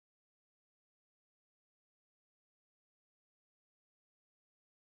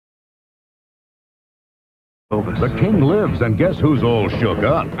The king lives, and guess who's all shook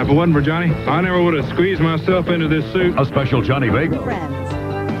up? If it wasn't for Johnny, I never would have squeezed myself into this suit. A special Johnny Vegas. Friends.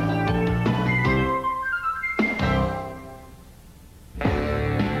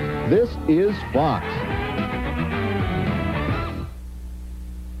 This is Fox.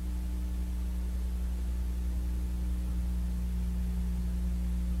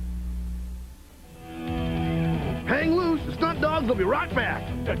 Hang loose, the Stunt Dawgs will be right back.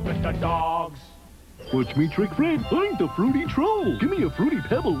 The dogs. Watch me trick Fred. I'm the Fruity Troll. Give me a Fruity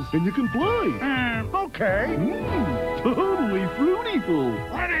Pebbles and you can fly. Okay. Totally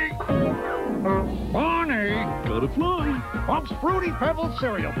fruityful. Ready. Bonnie. Gotta fly. Bob's Fruity Pebbles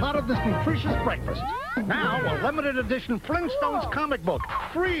cereal, part of this nutritious breakfast. Now, a limited edition Flintstones comic book,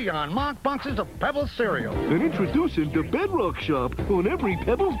 free on marked boxes of Pebbles cereal. And introducing the Bedrock Shop on every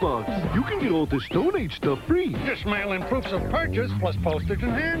Pebbles box. You can get all the Stone Age stuff free. Just mail in proofs of purchase plus postage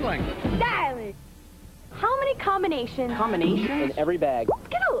and handling. Dial it. How many combinations? In every bag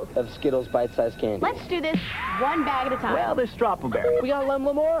Skittles. of Skittles bite-sized candy. Let's do this one bag at a time. Well, there's Strawberry. We got Lem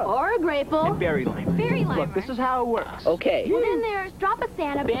Lamora. Or a Grapeful. Berry Lime. Berry Lime. Look, this is how it works. Okay. And then there's Drop a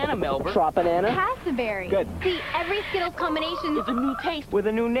Santa. Banana Melba. Trop Banana. Cassberry. Good. See, every Skittles combination It's a new taste with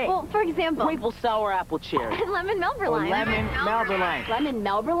a new name. Well, for example. Grapeful Sour Apple Cherry. Lemon Melba Or Lime. Lemon Melba Lime. Lemon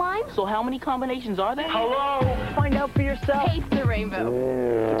Melba Lime? So how many combinations are there? Hello. Find out for yourself. Taste the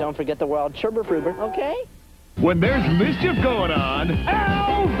rainbow. But don't forget the wild Churber, okay? When there's mischief going on,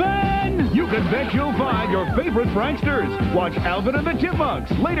 Alvin! You can bet you'll find your favorite pranksters. Watch Alvin and the Chipmunks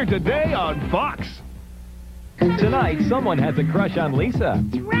later today on Fox. Tonight, someone has a crush on Lisa.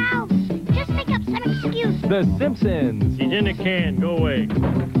 It's Ralph. Just make up some excuse. The Simpsons. He's in a can. Go away.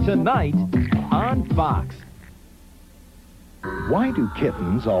 Tonight on Fox. Why do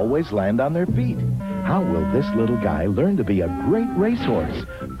kittens always land on their feet? How will this little guy learn to be a great racehorse?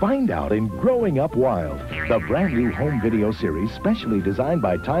 Find out in Growing Up Wild, the brand new home video series specially designed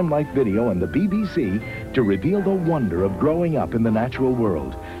by Time Life Video and the BBC to reveal the wonder of growing up in the natural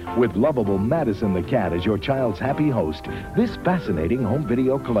world. With lovable Madison the cat as your child's happy host, this fascinating home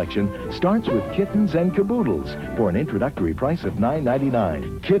video collection starts with Kittens and Caboodles for an introductory price of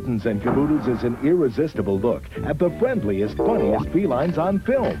 $9.99. Kittens and Caboodles is an irresistible look at the friendliest, funniest felines on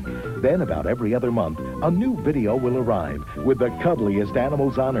film. Then about every other month, a new video will arrive with the cuddliest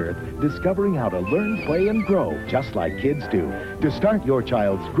animals on Earth discovering how to learn, play, and grow just like kids do. To start your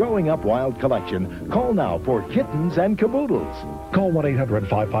child's Growing Up Wild collection, call now for Kittens and Caboodles. Call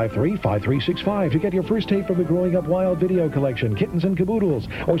 1-800-553-5365 to get your first tape from the Growing Up Wild video collection, Kittens and Caboodles,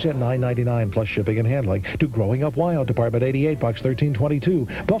 or send $9.99 plus shipping and handling to Growing Up Wild, Department 88, Box 1322,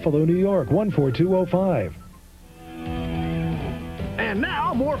 Buffalo, New York, 14205. And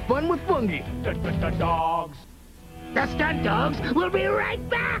now, more fun with Fungi. The dogs. The Stunt Dawgs will be right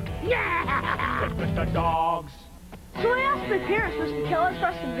back. Yeah! The dogs. So I asked my parents, Mr. Keller's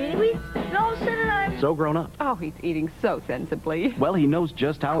for some beanie weeds, and all of a sudden I'm... So grown up. Oh, he's eating so sensibly. Well, he knows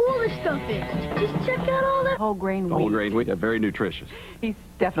just how... cool this stuff is. Just check out all that... Whole grain wheat. Whole grain wheat, very nutritious. He's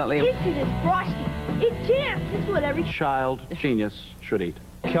definitely... It's this frosty. It can't. It's what every... Child, genius, should eat.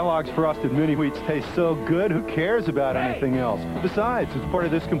 Kellogg's Frosted Mini Wheats taste so good, who cares about anything else? Besides, it's part of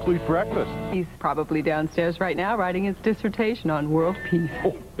this complete breakfast. He's probably downstairs right now writing his dissertation on world peace.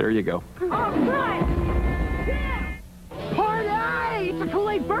 Oh, there you go. All right. Party! It's a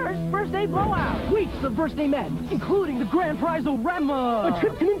Kool-Aid birthday blowout. Weeks of birthday men, including the grand prize of Rama. A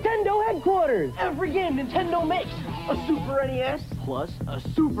trip to Nintendo headquarters. Every game Nintendo makes. A Super NES plus a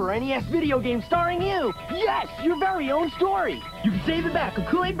Super NES video game starring you. Yes, your very own story. You can save the back of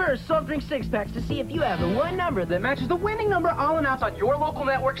Kool-Aid Burst soft drink 6-packs to see if you have the one number that matches the winning number. All announced on your local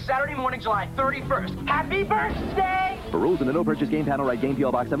network Saturday morning, July 31st. Happy birthday! For rules and a no-purchase game panel, write Game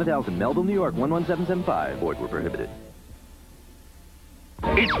PL Box 7000, Melville, New York, 11775. Void were prohibited.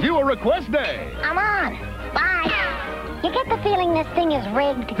 It's viewer request day. I'm on. Bye. You get the feeling this thing is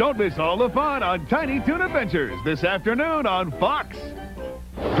rigged. Don't miss all the fun on Tiny Toon Adventures this afternoon on Fox.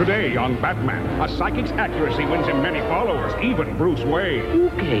 Today on Batman, a psychic's accuracy wins him many followers, even Bruce Wayne. Who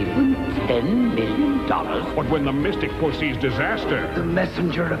gave him $10 million? But when the Mystic foresees disaster... The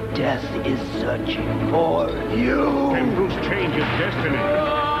messenger of death is searching for you. Can Bruce change his destiny?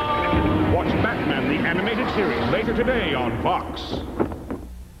 Watch Batman, the animated series, later today on Fox.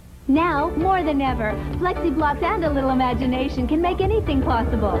 Now, more than ever, Flexi Blocks and a little imagination can make anything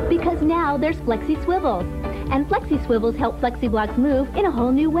possible. Because now there's Flexi Swivels. And Flexi Swivels help Flexi Blocks move in a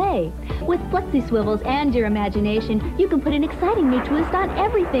whole new way. With Flexi Swivels and your imagination, you can put an exciting new twist on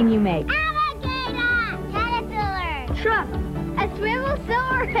everything you make. Alligator! Caterpillar! Truck. A swivel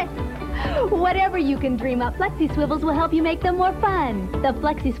sword. Whatever you can dream up, Flexi Swivels will help you make them more fun. The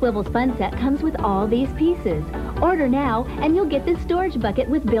Flexi Swivels Fun Set comes with all these pieces. Order now, and you'll get this storage bucket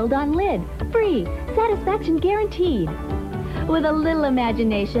with build-on lid. Free. Satisfaction guaranteed. With a little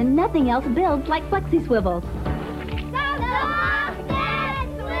imagination, nothing else builds like Flexi Swivels.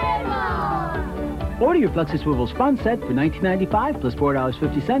 Order your Flexi Swivels Fun Set for $19.95 plus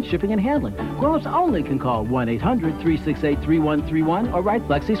 $4.50 shipping and handling. Grown-ups only can call 1-800-368-3131 or write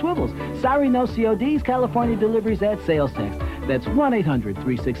Flexi Swivels. Sorry, no CODs, California deliveries at sales tax. That's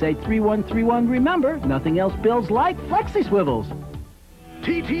 1-800-368-3131. Remember, nothing else builds like Flexi Swivels.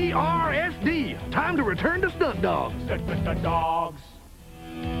 TTRSD. Time to return to Stunt Dawgs. Stunt Dawgs.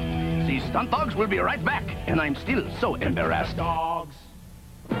 The Stunt Dawgs will be right back, and I'm still so embarrassed. Dogs.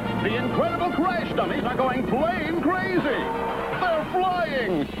 The incredible crash dummies are going plain crazy. They're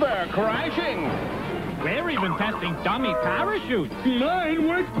flying. They're crashing. We're even testing dummy parachutes. Mine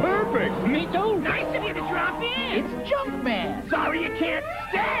works perfect. Me too. Nice of you to drop in. It's Junkman. Sorry you can't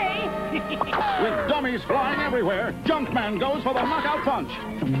stay. With dummies flying everywhere, Junkman goes for the knockout punch.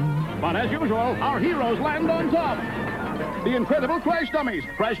 But as usual, our heroes land on top. The incredible crash dummies.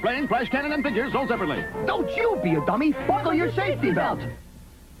 Crash plane, crash cannon, and figures sold separately. Don't you be a dummy. Buckle your safety belt.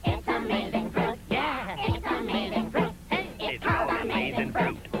 It's amazing fruit, yeah. It's amazing fruit. It's all amazing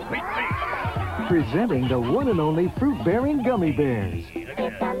fruit. Presenting the one and only fruit-bearing gummy bears.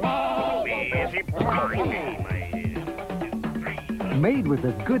 Made with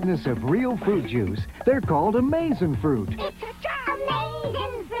the goodness of real fruit juice, they're called Amazing Fruit. It's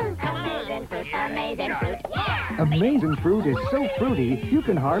amazing fruit. Amazing fruit. Amazing fruit. Yeah. Amazing Fruit is so fruity, you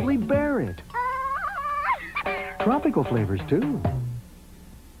can hardly bear it. Tropical flavors, too.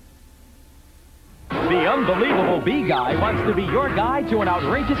 The unbelievable bee guy wants to be your guide to an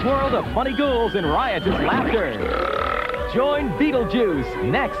outrageous world of funny ghouls and riotous laughter. Join Beetlejuice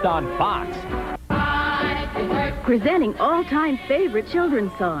next on Fox. Presenting all-time favorite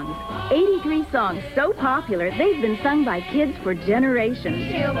children's songs. 83 songs so popular, they've been sung by kids for generations.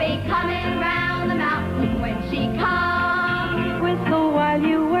 She'll be coming round the mountain when she comes. Whistle while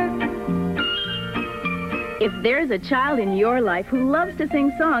you work. If there's a child in your life who loves to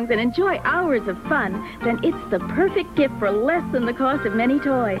sing songs and enjoy hours of fun, then it's the perfect gift for less than the cost of many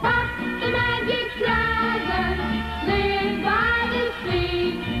toys. Pop the magic dragon, live by the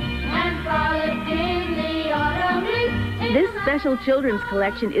sea, and frolic in the autumn leaves. This special children's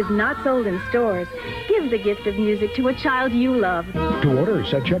collection is not sold in stores. Give the gift of music to a child you love. To order,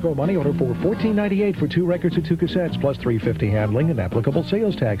 send check or money order for $14.98 for 2 records and 2 cassettes, plus $3.50 handling and applicable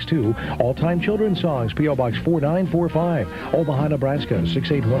sales tax, too. All-time children's songs, P.O. Box 4945, Omaha, Nebraska,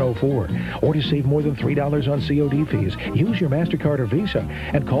 68104. Or to save more than $3 on COD fees, use your MasterCard or Visa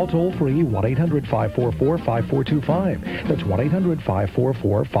and call toll-free 1-800-544-5425. That's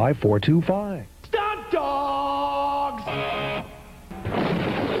 1-800-544-5425. Stunt Dawgs!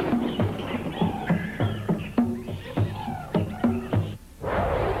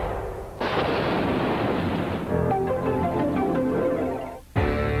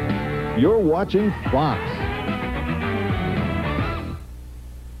 You're watching Fox.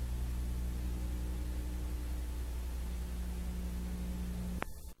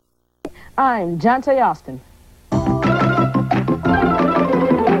 I'm Jonte Austin.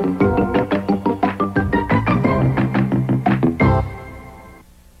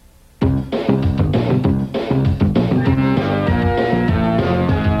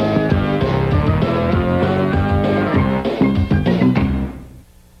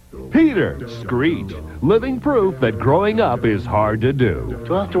 Peter Screech, living proof that growing up is hard to do.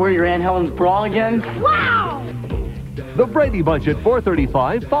 Do I have to wear your Aunt Helen's bra again? Wow! The Brady Bunch at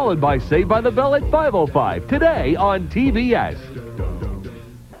 4:35, followed by Saved by the Bell at 5:05, today on TBS.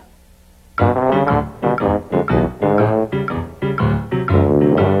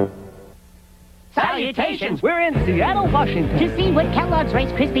 Salutations! We're in Seattle, Washington. To see what Kellogg's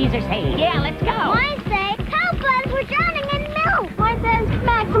Rice Krispies are saying. Yeah, let's go. Mine say, help us, we're drowning in milk. Mine says,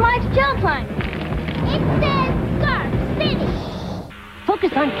 maximize jump time. It says, Scarf City.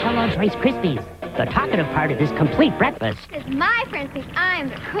 Focus on Kellogg's Rice Krispies, the talkative part of this complete breakfast. Because my friends think I'm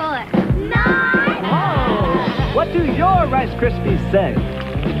the coolest. Nice! Oh! What do your Rice Krispies say?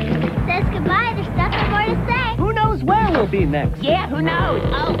 Says goodbye, there's nothing more to say. Who knows where we'll be next? Yeah, who knows?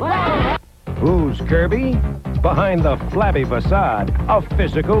 Oh, wow. Who's Kirby? Behind the flabby facade, a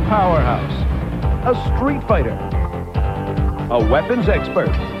physical powerhouse. A street fighter. A weapons expert.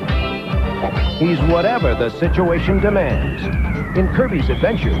 He's whatever the situation demands. In Kirby's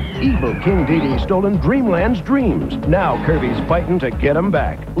Adventure, evil King Dedede's stolen Dreamland's dreams. Now Kirby's fighting to get them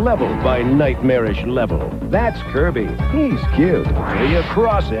back, level by nightmarish level. That's Kirby. He's cute. Till you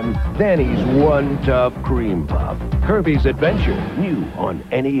cross him, then he's one tough cream puff. Kirby's Adventure, new on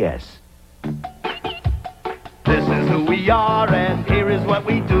NES. This is who we are, and here is what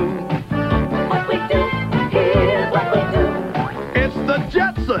we do. What we do, here's what we do. It's the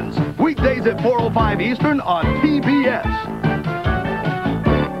Jetsons, weekdays at 4:05 Eastern on TBS.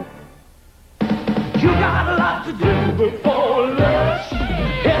 You got a lot to do before lunch.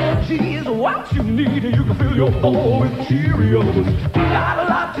 Energy is what you need. You can fill your bowl with Cheerios. You got a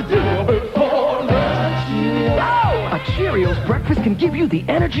lot to do before lunch. A Cheerios breakfast can give you the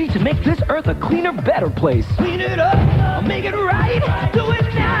energy to make this earth a cleaner, better place. Clean it up, make it right, do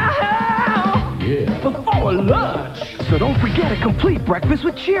it now. Yeah. Before lunch. So don't forget a complete breakfast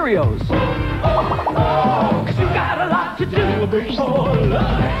with Cheerios. 'Cause you got a lot to do before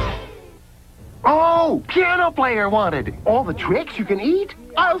lunch. Oh, piano player wanted. All the tricks you can eat?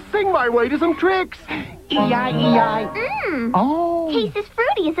 I'll sing my way to some tricks. E-I-E-I. Oh. Tastes as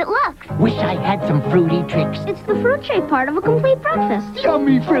fruity as it looks. Wish I had some fruity tricks. It's the fruit-shaped part of a complete breakfast.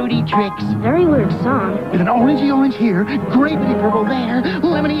 Yummy fruity tricks. Very weird song. With an orangey orange here, grapey purple there,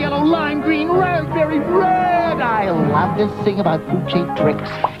 lemony yellow, lime green, raspberry red. I love to sing about fruit-shaped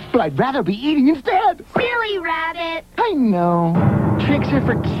tricks, but I'd rather be eating instead. Silly rabbit. I know. Tricks are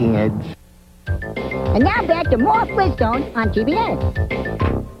for kids. And now back to more Flintstones on TBS.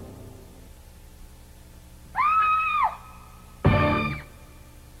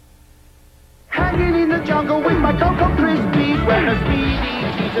 Hanging in the jungle with my Cocoa Krispies. When a speedy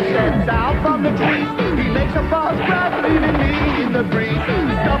teacher steps out from the trees, he makes a fast grab, leaving me in the breeze.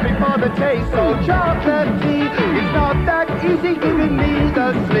 Stopping for the taste, so chocolatey. It's not that easy giving me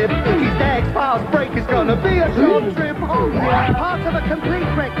the slip. His next fast break is gonna be a short trip. Oh yeah, part of a complete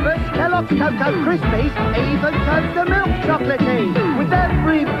breakfast. Kellogg's Cocoa Krispies even turns the milk chocolatey. With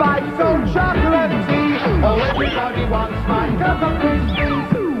every bite so chocolatey. Oh, everybody wants my Cocoa Krispies.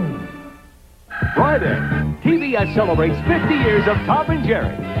 Friday, TBS celebrates 50 years of Tom and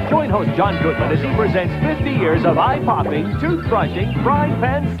Jerry. Join host John Goodman as he presents 50 years of eye-popping, tooth-brushing, frying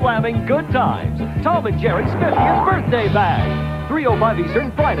pan-slamming good times. Tom and Jerry's 50th birthday bag. 3:05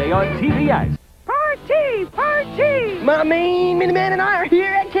 Eastern, Friday on TBS. Party! Party! My main Miniman and I are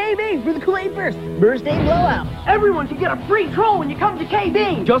here at KB for the Kool-Aid Burst Birthday Blowout. Everyone can get a free troll when you come to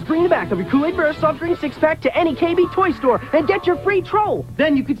KB. Just bring the back of your Kool-Aid Burst soft drink 6-pack to any KB toy store and get your free troll.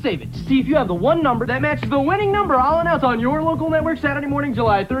 Then you can save it to see if you have the one number that matches the winning number I'll announce on your local network Saturday morning,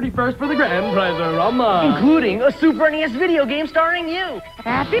 July 31st for the grand prize of including a Super NES video game starring you.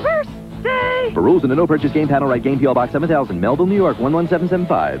 Happy birthday! For rules and a no-purchase game panel, write Game P.O. Box 7000, Melville, New York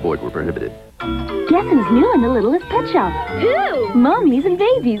 11775. Void were prohibited. Guess who's new in the Littlest Pet Shop? Who? Mummies and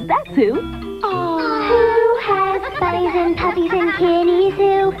babies, that's who. Who has bunnies and puppies and kitties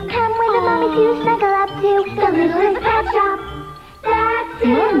who come with a mummy to snuggle up to the Littlest Pet Shop? That's who.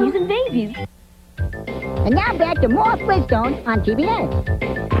 Mummies and babies. And now back to more Flintstones on TBS.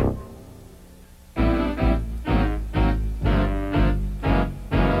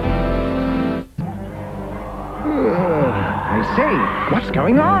 I say, what's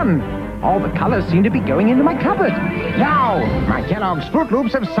going on? All the colors seem to be going into my cupboard. Now, my Kellogg's Fruit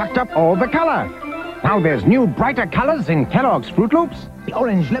Loops have sucked up all the color. Now there's new, brighter colors in Kellogg's Fruit Loops. The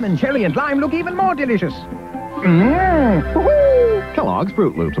orange, lemon, cherry, and lime look even more delicious. Kellogg's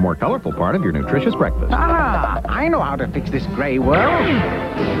Fruit Loops, a more colorful part of your nutritious breakfast. Ah, I know how to fix this gray world.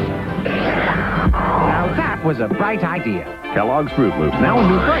 Now that was a bright idea. Kellogg's Fruit Loops, now in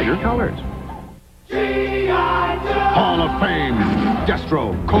new brighter colors. Hall of Fame.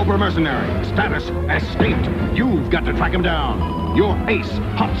 Destro, Cobra Mercenary. Status, escaped. You've got to track him down. Your ace,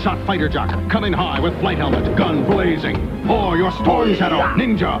 hotshot fighter jock, coming high with flight helmet, gun blazing. Or your Storm Shadow,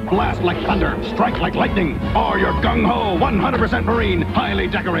 ninja, blast like thunder, strike like lightning. Or your gung-ho, 100% Marine, highly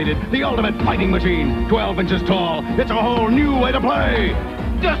decorated, the ultimate fighting machine. 12 inches tall. It's a whole new way to play.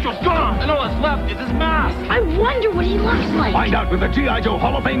 Destro's gone, and all that's left is his mask. I wonder what he looks like. Find out with the G.I. Joe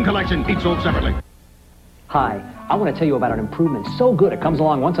Hall of Fame collection, each sold separately. Hi, I want to tell you about an improvement so good it comes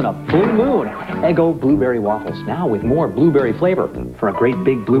along once in a blue moon. Eggo Blueberry Waffles, now with more blueberry flavor. For a great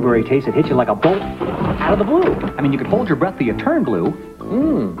big blueberry taste that hits you like a bolt out of the blue. I mean, you could hold your breath till you turn blue,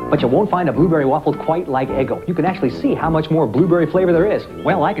 but you won't find a blueberry waffle quite like Eggo. You can actually see how much more blueberry flavor there is.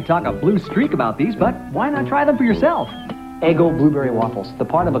 Well, I could talk a blue streak about these, but why not try them for yourself? Eggo Blueberry Waffles, the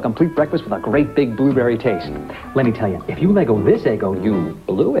part of a complete breakfast with a great big blueberry taste. Let me tell you, if you Lego this Eggo, you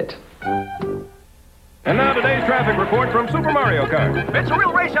blew it. And now today's traffic report from Super Mario Kart. It's a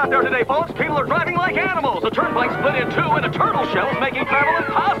real race out there today, folks. People are driving like animals. The turnpike split in two, and a turtle shell is making travel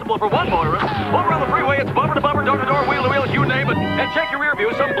impossible for one motorist. Over on the freeway, it's bumper to bumper, door to door, wheel to wheel, you name it. And check your rear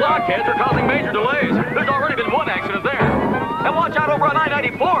view. Some blockheads are causing major delays. There's already been one accident there. And watch out over on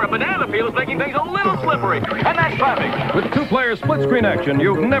I-94. A banana peel is making things a little slippery. And that's traffic. With two-player split-screen action,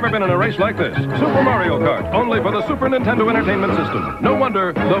 you've never been in a race like this. Super Mario Kart, only for the Super Nintendo Entertainment System. No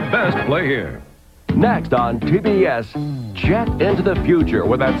wonder the best play here. Next on TBS, jet into the future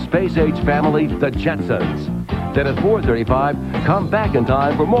with that space-age family, the Jetsons. Then at 4:35, come back in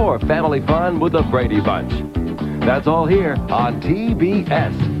time for more family fun with the Brady Bunch. That's all here on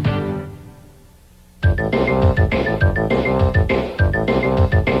TBS.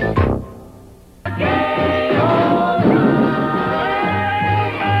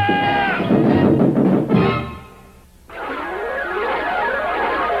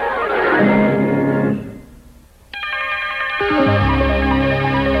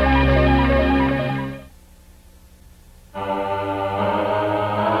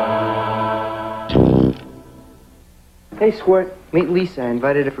 Hey, Squirt. Meet Lisa. I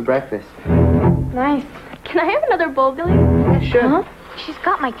invited her for breakfast. Nice. Can I have another bowl, Billy? Yeah, sure. Huh? She's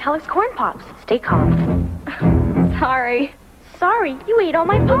got my Kellogg's Corn Pops. Stay calm. Sorry. Sorry, you ate all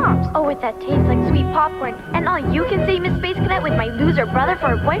my Pops. Oh, with that taste like sweet popcorn. And all you can say, Miss Space Cadet, with my loser brother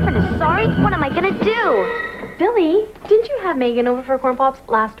for a boyfriend is sorry? What am I gonna do? Billy, didn't you have Megan over for Corn Pops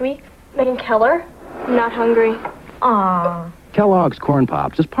last week? Megan Keller? I'm not hungry. Aw. Kellogg's Corn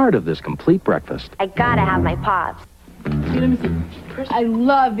Pops is part of this complete breakfast. I gotta have my Pops. Let me see. I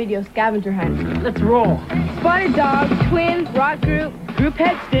love video scavenger hunts. Let's roll. Spotted dog, twins, rock group, group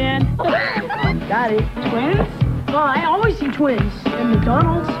headstand. Got it. Twins? Oh, I always see twins. And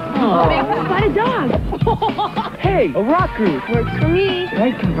McDonald's. Oh. Big spotted dog. Hey, a rock group. Works for me.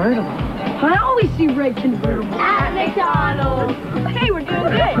 Red convertible. I always see red convertible. At McDonald's. Hey, we're doing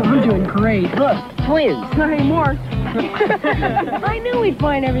good. I'm doing great. Look, twins. Not anymore. I knew we'd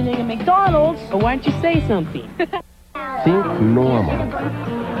find everything at McDonald's. So why don't you say something? Think normal.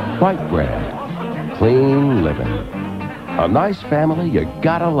 White bread. Clean living. A nice family you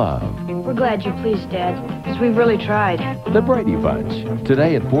gotta love. We're glad you pleased, Dad, because we've really tried. The Brady Bunch.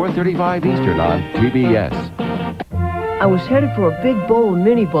 Today at 4:35 Eastern on TBS. I was headed for a big bowl of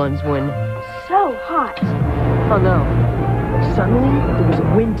mini buns when... So hot. Oh, no. Suddenly, there was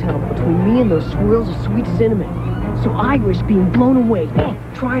a wind tunnel between me and those swirls of sweet cinnamon. So I risked being blown away,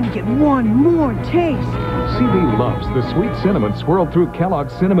 trying to get one more taste. CB loves the sweet cinnamon swirled through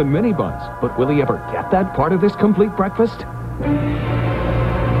Kellogg's Cinnamon Mini Buns. But will he ever get that part of this complete breakfast?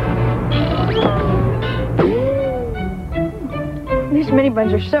 These mini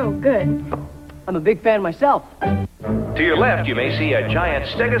buns are so good. I'm a big fan myself. To your left, you may see a giant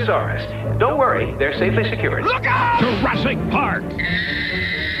stegosaurus. Don't worry, they're safely secured. Look out! Jurassic Park!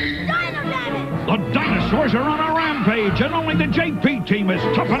 The dinosaurs are on a rampage, and only the JP team is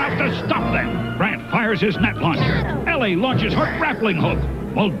tough enough to stop them. Grant fires his net launcher. Ellie launches her grappling hook.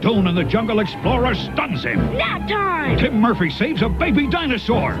 Muldoon and the Jungle Explorer stuns him. Nap time! Tim Murphy saves a baby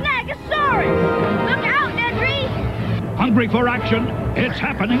dinosaur. Snagosaurus! Look out, Nedry! Hungry for action? It's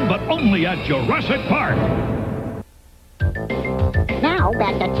happening, but only at Jurassic Park. Now,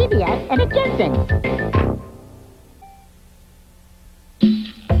 back to TBS and the Jetsons.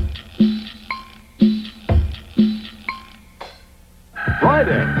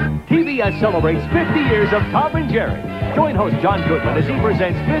 Friday, TBS celebrates 50 years of Tom and Jerry. Join host John Goodman as he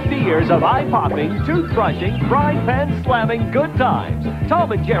presents 50 years of eye-popping, tooth-brushing, frying pan-slamming good times.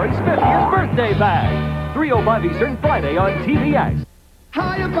 Tom and Jerry's 50th birthday bag. 3:05 Eastern, Friday on TBS.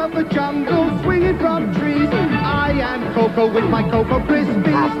 High above the jungle, swinging from trees, I am Coco with my Cocoa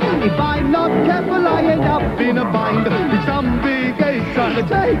Krispies. If I'm not careful, I end up in a bind. With some big ace trying to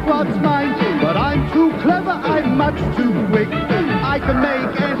take what's mine. But I'm too clever, I'm much too quick. I can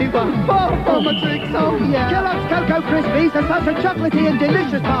make anyone fall for my tricks, oh yeah. Kellogg's Cocoa Krispies are such a chocolatey and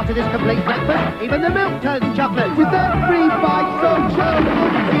delicious part of this complete breakfast. Even the milk turns chocolate with every bite so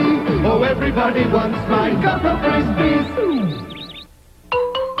chocolatey. Oh, everybody wants my Cocoa Krispies.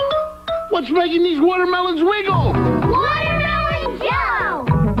 What's making these watermelons wiggle? Watermelon Jello!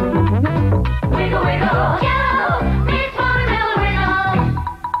 Wiggle, wiggle, Jello! It's watermelon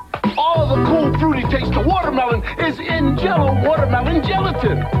wiggle! All the cool, fruity taste of watermelon is in Jello watermelon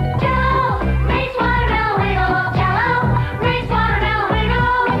gelatin. Jello makes watermelon wiggle! Jello makes watermelon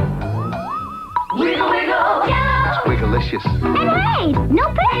wiggle! Wiggle, wiggle, Jello! It's wigglicious. And hey, no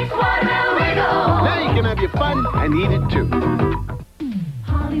picks! Watermelon wiggle! Now you can have your fun and eat it too.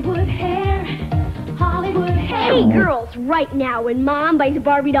 Hollywood hair, Hollywood hair. Hey, girls, right now, when Mom buys a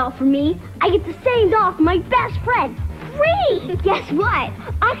Barbie doll for me, I get the same doll for my best friend. Free! Guess what?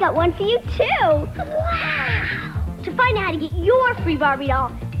 I got one for you, too. Wow! To find out how to get your free Barbie doll,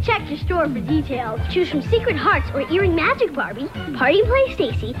 check your store for details. Choose from Secret Hearts or Earring Magic Barbie, Party and Play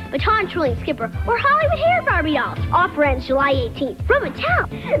Stacy, Baton Twirling Skipper, or Hollywood Hair Barbie dolls. Offer ends July 18th. From a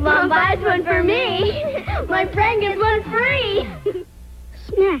town. Mom buys one for me. My friend gets one free.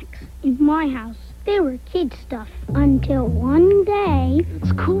 Snacks in my house. They were kid stuff until one day.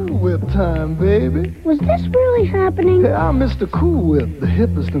 It's Cool Whip time, baby. Was this really happening? Hey, I'm Mr. Cool Whip, the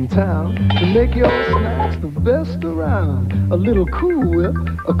hippest in town. To make your snacks the best around. A little Cool Whip,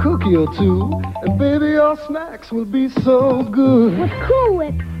 a cookie or two, and baby, your snacks will be so good. With Cool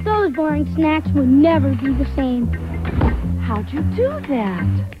Whip, those boring snacks would never be the same. How'd you do that?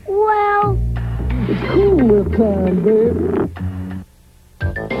 Well, it's Cool Whip time, baby.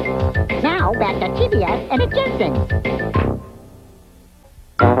 Now back to TBS and the Jetsons.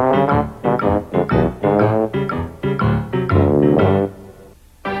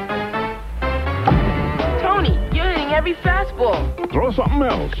 Tony, you're hitting every fastball. Throw something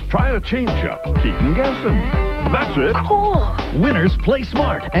else. Try a changeup. Keep them guessing. That's it. Cool. Winners play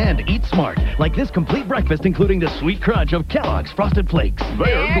smart and eat smart, like this complete breakfast including the sweet crunch of Kellogg's Frosted Flakes.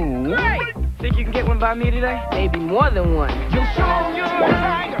 They're Great. Think you can get one by me today? Maybe more than one. You'll show your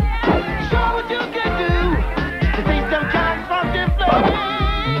tiger. Show what you can do. To taste them kind Frosted Flakes.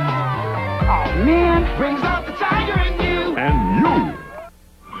 Oh, man. Brings out the tiger in you. And you.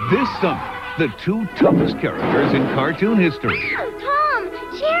 This summer, the two toughest characters in cartoon history Tom,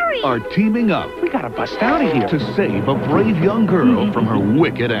 Jerry. are teaming up. We gotta bust out of here. To save a brave young girl from her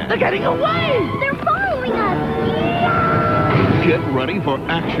wicked aunt. They're getting away. They're following us. Yeah. Get ready for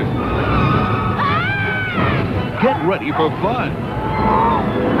action. Get ready for fun.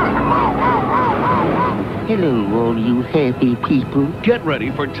 Hello, all you happy people. Get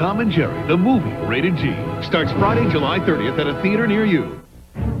ready for Tom and Jerry, the movie, rated G. Starts Friday, July 30th at a theater near you.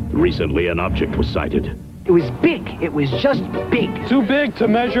 Recently, an object was sighted. It was big. It was just big. Too big to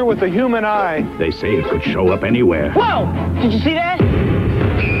measure with the human eye. They say it could show up anywhere. Whoa! Did you see that?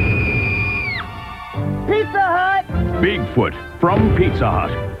 Pizza Hut. Bigfoot from Pizza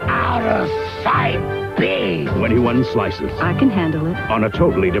Hut. Out of sight. Big. 21 slices. I can handle it. On a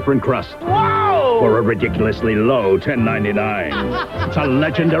totally different crust. Whoa! For a ridiculously low $10.99. It's a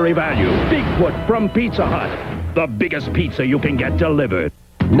legendary value. Bigfoot from Pizza Hut. The biggest pizza you can get delivered.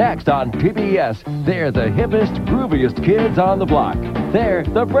 Next on TBS, they're the hippest, grooviest kids on the block. They're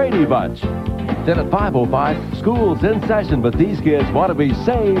the Brady Bunch. Then at 5:05, school's in session, but these kids want to be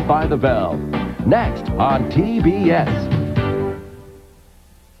saved by the bell. Next on TBS.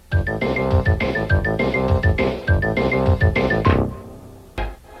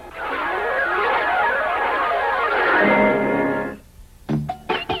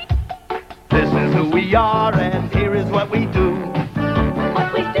 This is who we are, and here is what we do.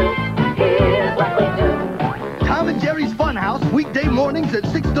 What we do. Here's what we do. Tom and Jerry's Funhouse, weekday mornings at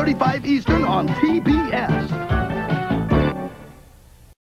 6:35 Eastern on TBS.